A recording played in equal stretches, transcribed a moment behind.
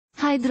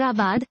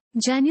Hyderabad,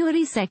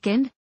 January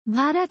 2,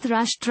 Bharat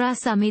Rashtra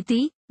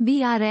Samiti,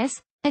 BRS,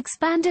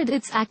 expanded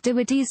its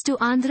activities to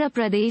Andhra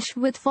Pradesh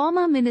with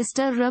former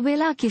Minister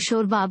Ravela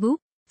Kishore Babu,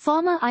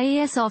 former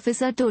IAS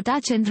officer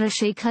Tota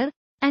Chandrasekhar,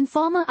 and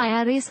former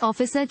IRS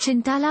officer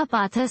Chintala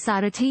Partha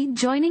Sarathi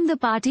joining the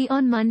party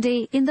on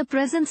Monday in the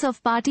presence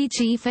of party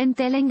chief and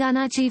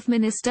Telangana Chief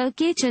Minister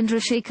K.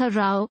 Chandrasekhar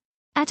Rao.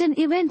 At an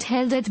event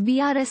held at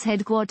BRS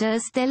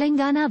headquarters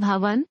Telangana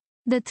Bhavan,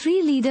 the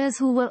three leaders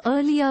who were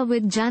earlier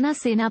with Jana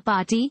Sena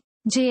Party,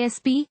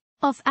 JSP,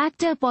 of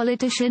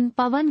actor-politician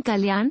Pawan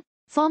Kalyan,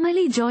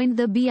 formally joined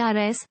the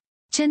BRS.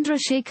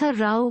 Chandrasekhar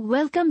Rao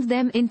welcomed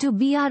them into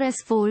BRS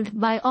fold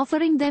by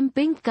offering them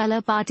pink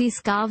color party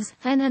scarves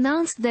and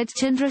announced that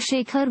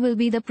Chandrasekhar will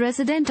be the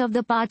president of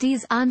the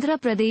party's Andhra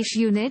Pradesh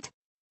unit.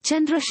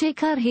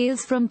 Chandrasekhar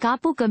hails from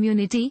Kapu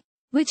community,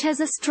 which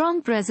has a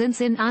strong presence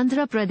in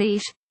Andhra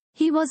Pradesh.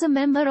 He was a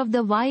member of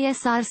the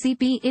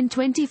YSRCP in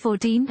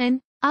 2014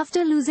 and,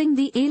 after losing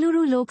the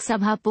Eluru Lok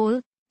Sabha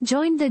poll,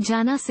 joined the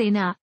Jana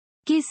Sena.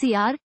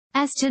 KCR,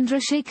 as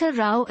Chandrasekhar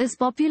Rao is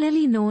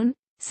popularly known,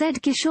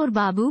 said Kishore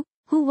Babu,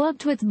 who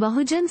worked with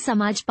Bahujan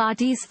Samaj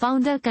Party's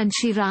founder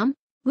Kanshi Ram,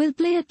 will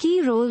play a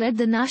key role at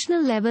the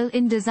national level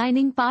in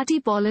designing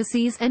party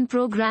policies and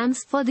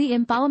programs for the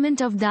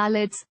empowerment of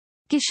Dalits.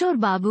 Kishore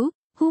Babu,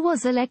 who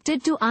was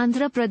elected to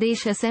Andhra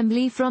Pradesh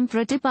Assembly from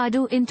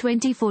Prathipadu in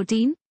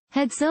 2014,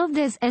 had served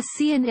as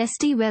SC and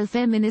ST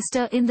Welfare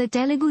Minister in the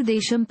Telugu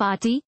Desam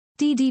Party,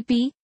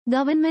 TDP,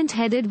 government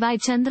headed by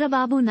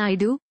Chandrababu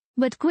Naidu,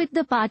 but quit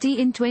the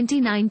party in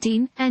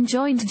 2019 and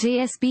joined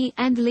JSP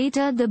and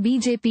later the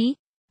BJP.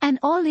 An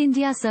All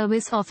India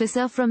Service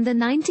officer from the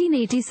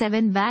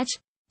 1987 batch,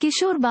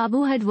 Kishore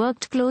Babu had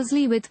worked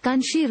closely with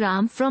Kanshi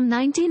Ram from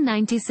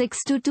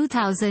 1996 to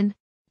 2000.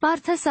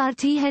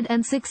 Parthasarathi had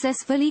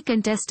unsuccessfully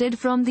contested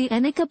from the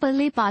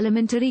Anakapalle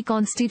parliamentary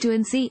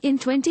constituency in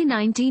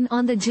 2019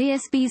 on the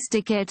JSP's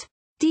ticket.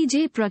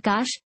 T.J.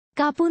 Prakash,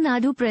 Kapu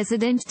Nadu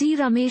President T.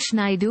 Ramesh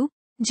Naidu,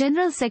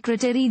 General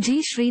Secretary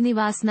G.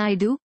 Srinivas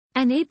Naidu,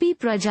 and AP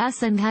Praja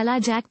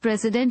Sanghala JAC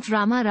President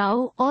Rama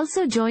Rao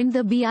also joined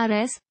the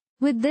BRS.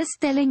 With this,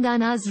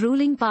 Telangana's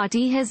ruling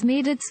party has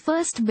made its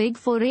first big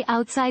foray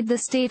outside the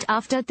state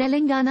after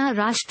Telangana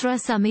Rashtra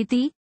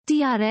Samiti,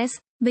 TRS,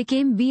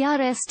 became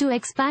BRS to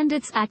expand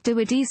its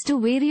activities to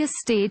various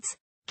states.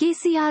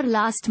 KCR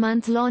last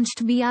month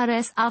launched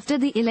BRS after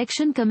the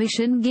Election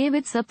Commission gave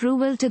its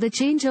approval to the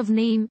change of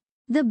name.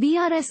 The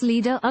BRS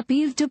leader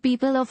appealed to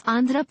people of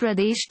Andhra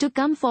Pradesh to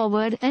come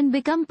forward and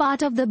become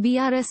part of the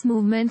BRS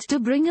movement to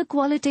bring a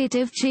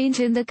qualitative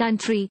change in the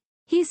country.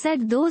 He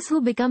said those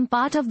who become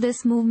part of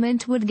this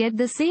movement would get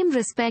the same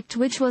respect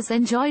which was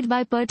enjoyed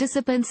by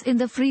participants in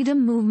the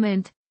freedom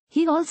movement.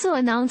 He also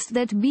announced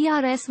that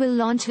BRS will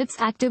launch its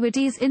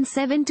activities in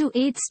 7 to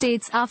 8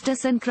 states after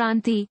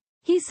Sankranti.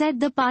 He said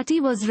the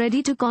party was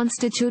ready to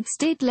constitute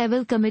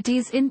state-level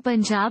committees in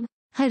Punjab,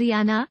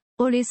 Haryana,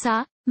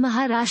 Odisha,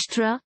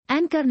 Maharashtra,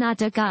 and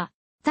Karnataka.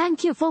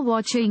 Thank you for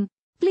watching.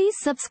 Please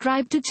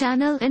subscribe to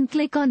channel and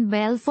click on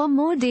bell for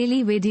more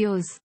daily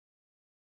videos.